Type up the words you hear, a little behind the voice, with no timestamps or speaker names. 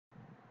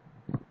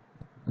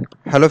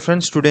Hello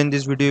friends, today in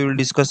this video we will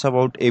discuss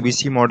about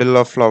ABC model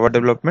of flower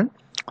development.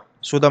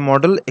 So the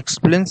model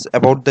explains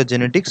about the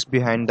genetics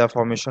behind the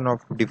formation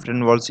of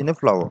different whorls in a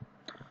flower.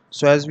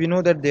 So as we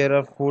know that there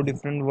are four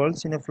different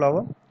whorls in a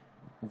flower: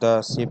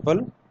 the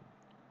sepal,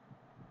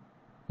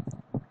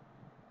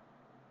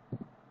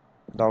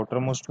 the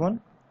outermost one;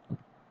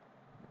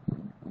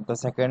 the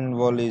second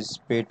whorl is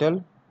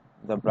petal,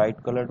 the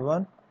bright colored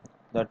one;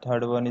 the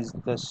third one is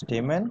the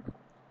stamen,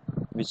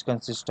 which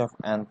consists of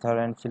anther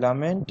and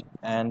filament;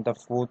 and the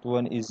fourth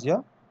one is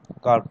a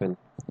carpel,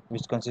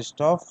 which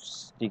consists of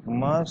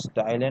stigma,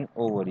 style and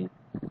ovary,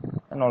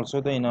 and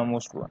also the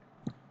innermost one.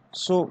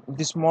 So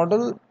this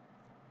model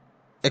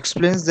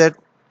explains that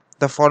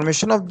the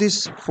formation of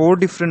these four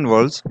different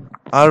whorls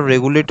are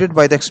regulated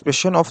by the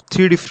expression of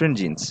three different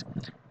genes: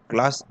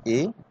 class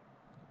A,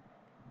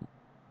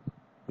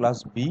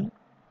 class B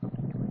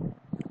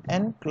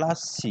and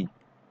class C.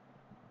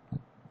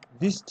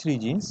 These three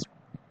genes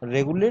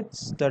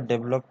regulates the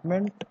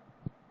development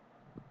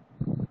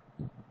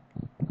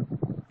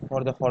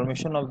for the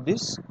formation of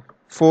these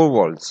four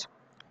whorls.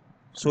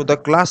 So the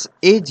class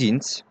A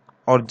genes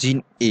or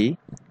gene A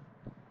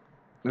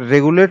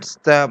regulates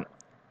the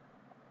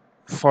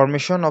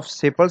formation of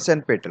sepals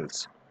and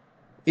petals.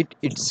 It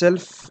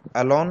itself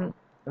alone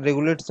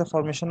regulates the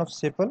formation of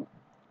sepal.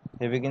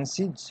 Here we can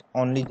see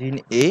only gene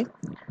A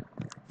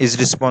is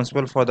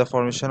responsible for the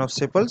formation of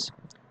sepals.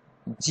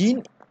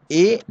 Gene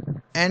A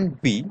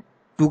and B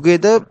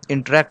together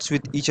interacts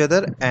with each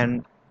other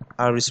and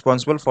are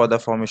responsible for the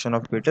formation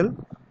of petal,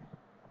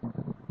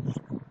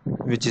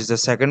 which is the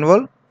second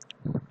whorl.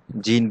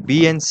 Gene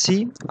B and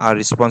C are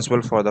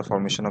responsible for the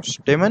formation of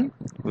stamen,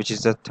 which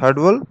is the third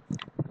whorl,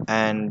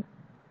 and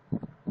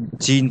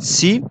gene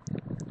C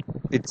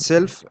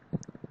itself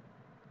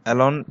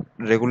alone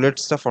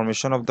regulates the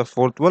formation of the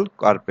fourth whorl,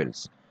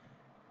 carpels.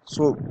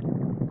 So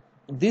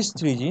these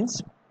three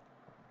genes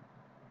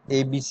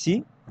A, B,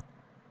 C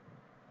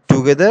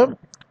together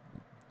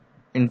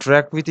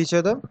interact with each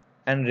other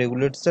and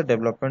regulates the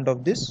development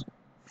of these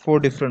four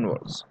different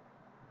whorls.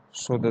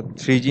 So the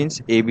three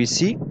genes A, B,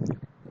 C,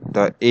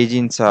 the A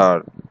genes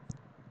are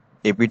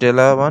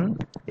Epitella 1,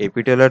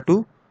 Epitella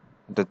 2,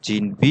 the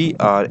gene B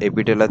are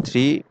Epitella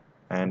 3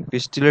 and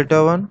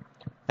Pistillata 1,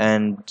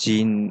 and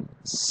gene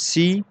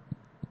C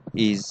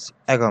is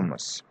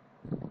Agamus.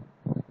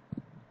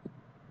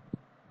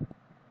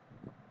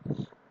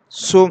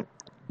 So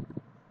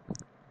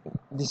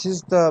this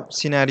is the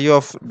scenario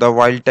of the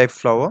wild type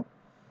flower,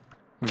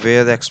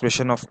 where the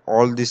expression of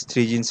all these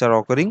three genes are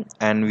occurring,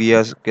 and we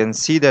can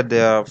see that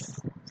there are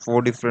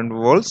four different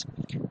whorls: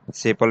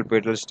 sepal,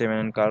 petal, stamen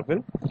and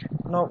carpel.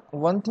 Now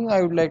one thing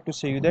I would like to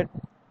say you that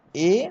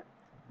A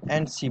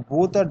and C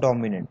both are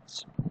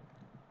dominants,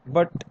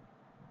 but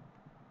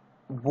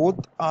both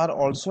are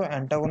also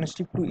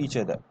antagonistic to each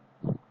other.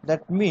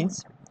 That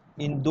means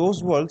in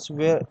those whorls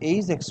where A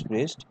is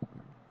expressed,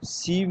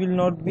 C will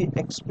not be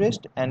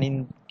expressed, and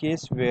in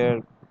case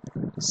where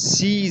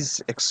C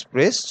is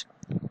expressed,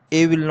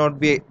 A will not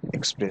be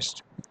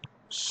expressed.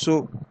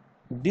 So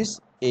this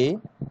A,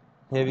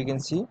 here we can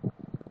see,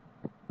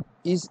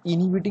 is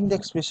inhibiting the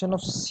expression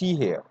of C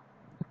here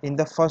in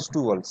the first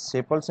two whorls,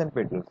 sepals and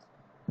petals,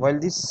 while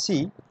this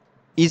C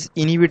is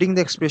inhibiting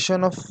the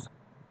expression of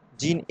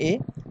gene A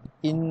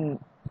in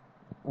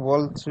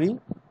whorl 3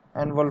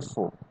 and whorl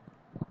 4.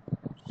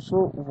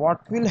 So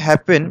what will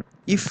happen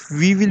if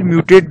we will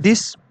mutate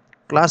this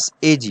class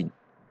A gene?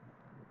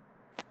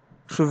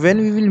 So when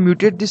we will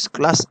mutate this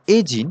class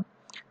A gene,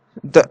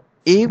 the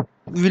A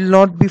will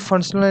not be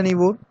functional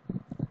anymore,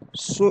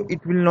 so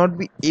it will not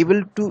be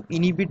able to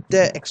inhibit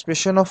the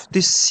expression of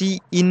this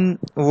C in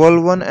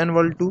whorl 1 and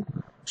whorl 2.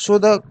 So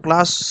the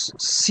class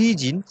C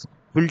gene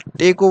will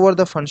take over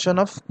the function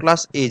of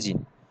class A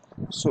gene.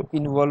 So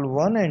in whorl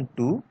 1 and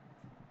 2,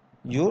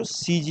 your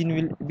C gene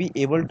will be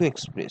able to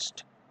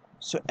expressed.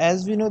 So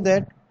as we know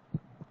that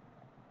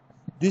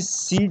this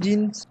C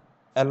genes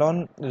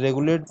alone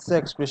regulates the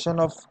expression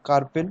of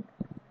carpel.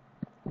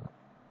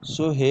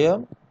 So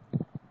here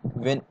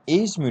when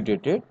A is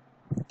mutated,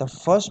 the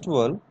first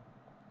whorl,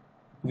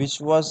 which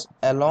was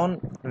alone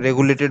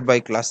regulated by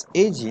class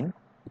A gene,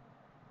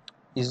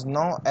 is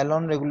now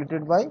alone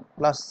regulated by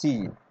class C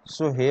gene.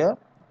 So here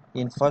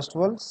in first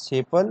whorl,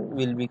 sepal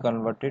will be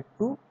converted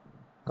to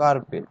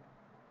carpel.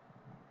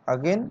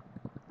 Again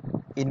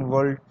in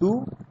whorl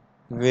 2,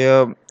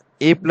 where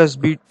A plus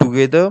B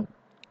together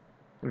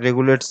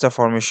regulates the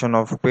formation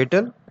of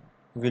petal,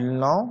 will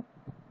now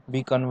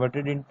be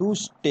converted into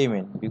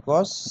stamen,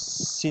 because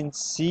since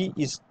C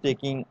is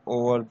taking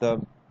over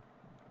the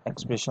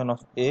expression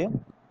of A,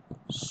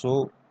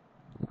 so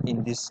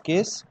in this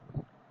case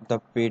the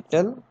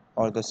petal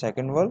or the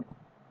second whorl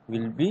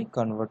will be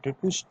converted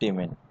to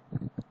stamen,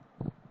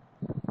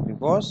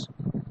 because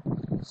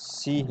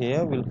C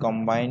here will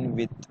combine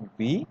with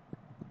B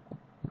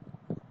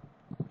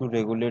to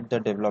regulate the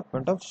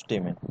development of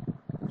stamen.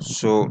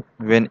 So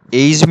when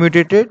A is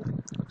mutated,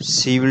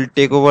 C will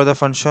take over the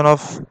function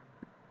of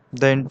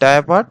the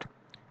entire part,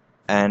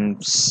 and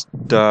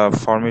the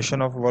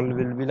formation of whorl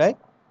will be like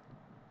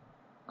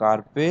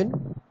carpel,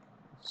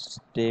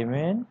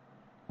 stamen,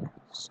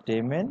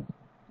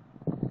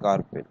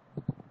 carpel.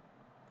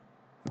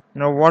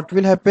 Now what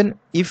will happen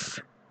if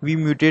we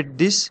mutate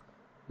this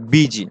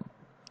B gene?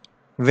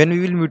 When we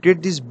will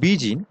mutate this B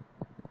gene,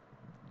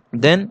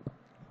 then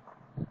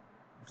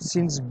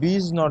since B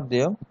is not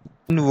there,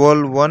 in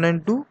wall 1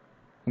 and 2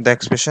 the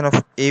expression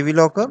of A will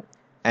occur,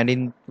 and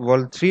in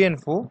wall 3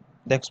 and 4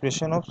 the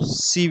expression of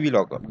C will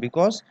occur,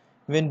 because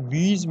when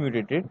B is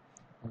mutated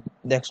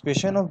the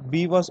expression of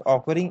B was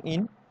occurring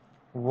in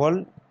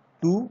wall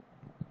 2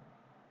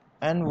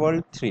 and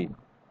wall 3.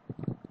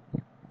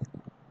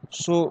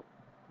 So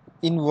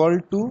in wall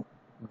 2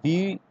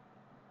 B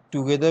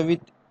together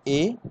with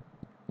A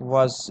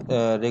was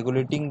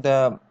regulating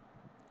the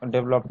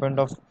development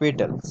of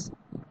petals.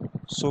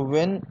 So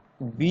when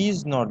B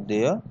is not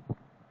there,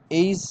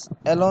 A is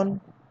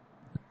alone.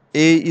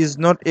 A is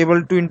not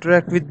able to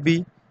interact with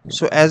B.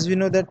 So as we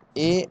know that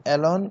A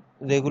alone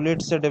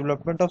regulates the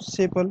development of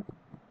sepal.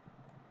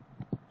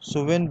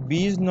 So when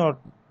B is not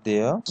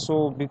there,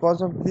 so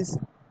because of this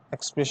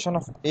expression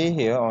of A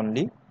here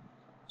only,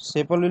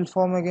 sepal will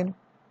form again.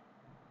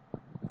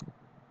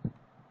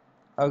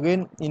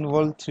 Again in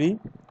wall 3,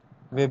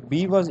 where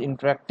B was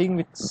interacting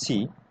with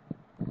C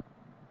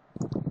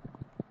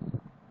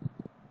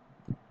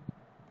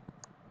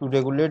to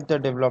regulate the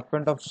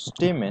development of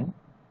stamen,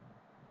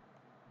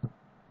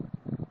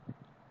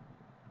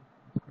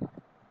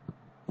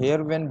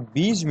 here when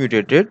B is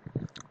mutated,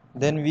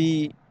 then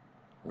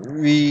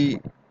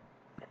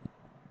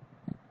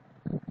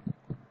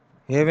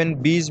here when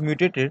B is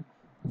mutated,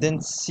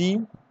 then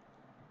C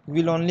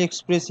will only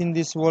express in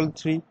this wall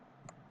 3.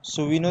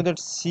 So we know that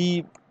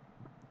C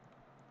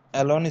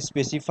alone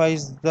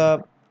specifies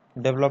the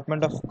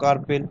development of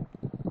carpel.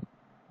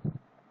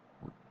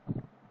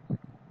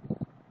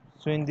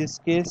 So in this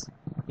case,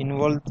 in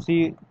wall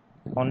 3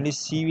 only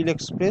C will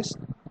express,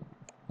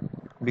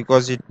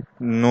 because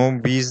no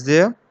B is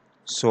there,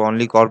 so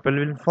only carpel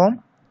will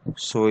form.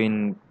 So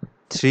in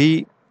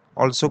 3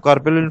 also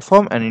carpel will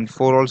form, and in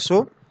 4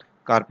 also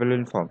carpel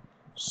will form.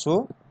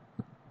 So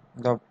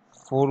the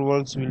 4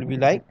 walls will be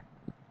like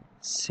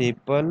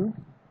sepal,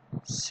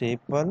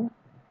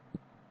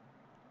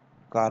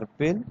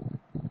 carpel,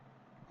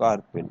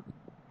 carpel.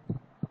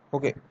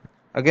 Okay.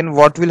 Again,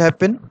 what will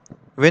happen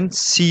when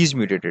C is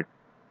mutated?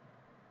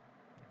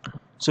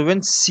 So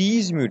when C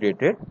is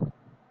mutated,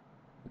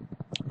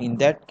 in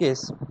that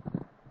case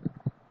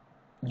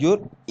your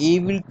A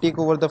will take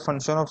over the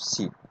function of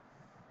C.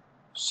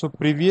 So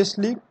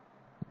previously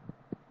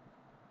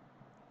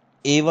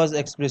A was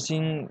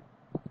expressing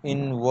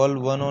in wall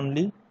 1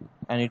 only,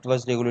 and it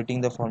was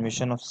regulating the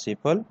formation of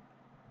sepal.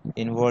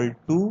 In wall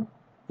 2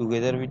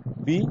 together with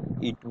B,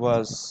 it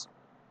was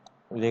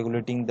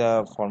regulating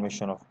the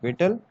formation of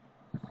petal.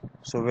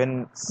 So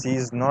when C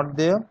is not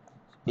there,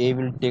 A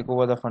will take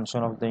over the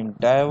function of the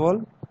entire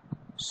wall.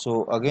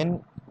 So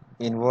again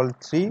in wall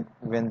 3,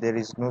 when there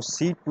is no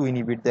C to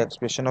inhibit the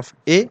expression of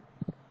A,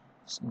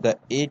 the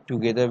A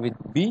together with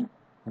B,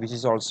 which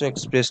is also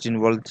expressed in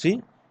wall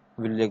 3,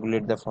 will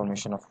regulate the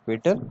formation of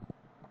petal.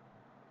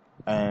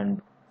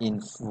 And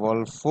in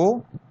wall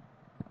 4,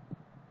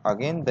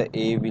 again the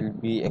A will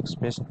be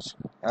expressed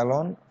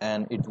alone,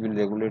 and it will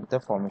regulate the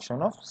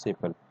formation of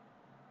sepal.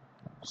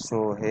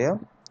 So here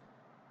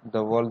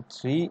the wall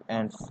 3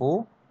 and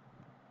 4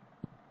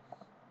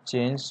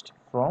 changed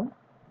from,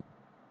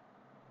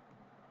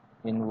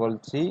 in wall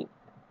 3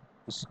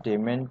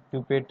 stamen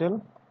to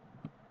petal,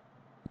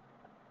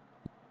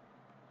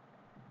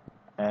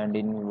 and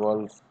in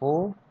wall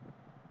 4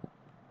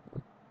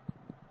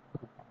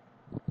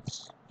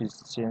 it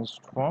is changed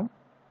from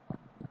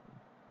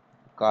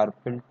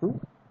carpel to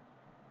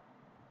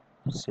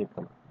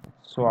sepal.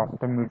 So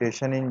after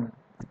mutation in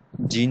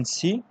gene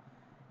C,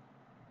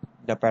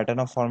 the pattern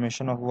of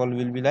formation of wall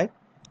will be like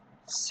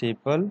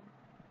sepal,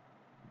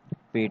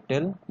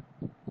 petal,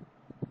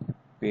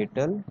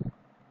 petal,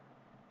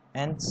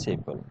 and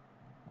sepal.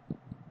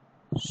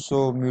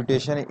 So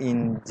mutation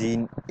in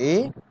gene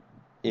A,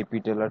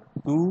 apetalar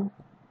 2,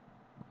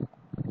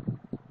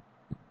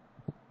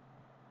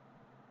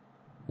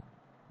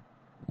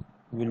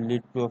 will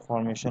lead to a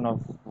formation of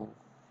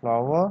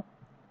flower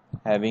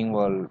having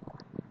wall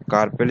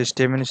carpel,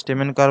 stamen,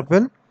 stamen,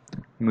 carpel.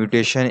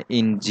 Mutation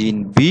in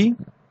gene B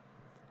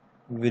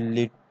will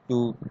lead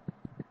to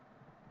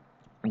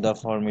the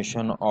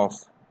formation of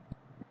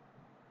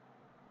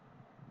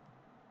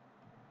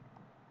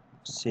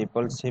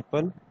sepal,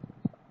 sepal,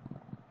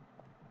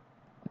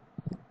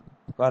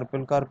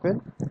 carpel,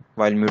 carpel,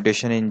 while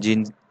mutation in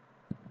gene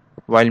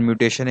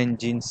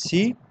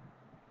C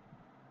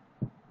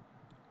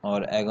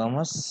or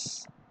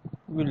agamus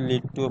will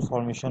lead to a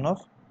formation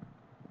of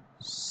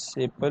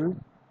sepal,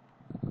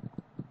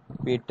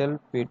 petal,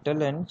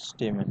 petal, and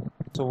stamen.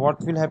 So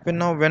what will happen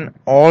now when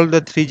all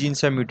the 3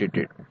 genes are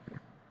mutated?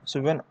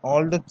 So when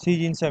all the 3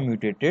 genes are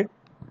mutated,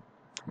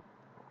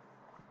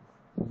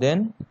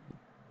 then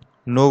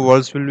no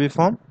walls will be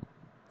formed,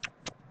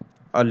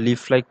 a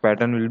leaf-like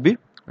pattern will be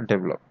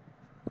developed.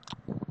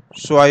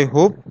 So I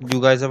hope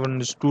you guys have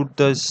understood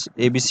this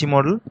ABC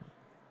model.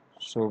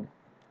 So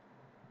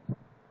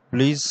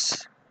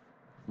please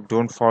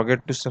don't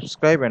forget to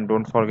subscribe and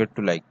don't forget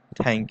to like.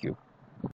 Thank you.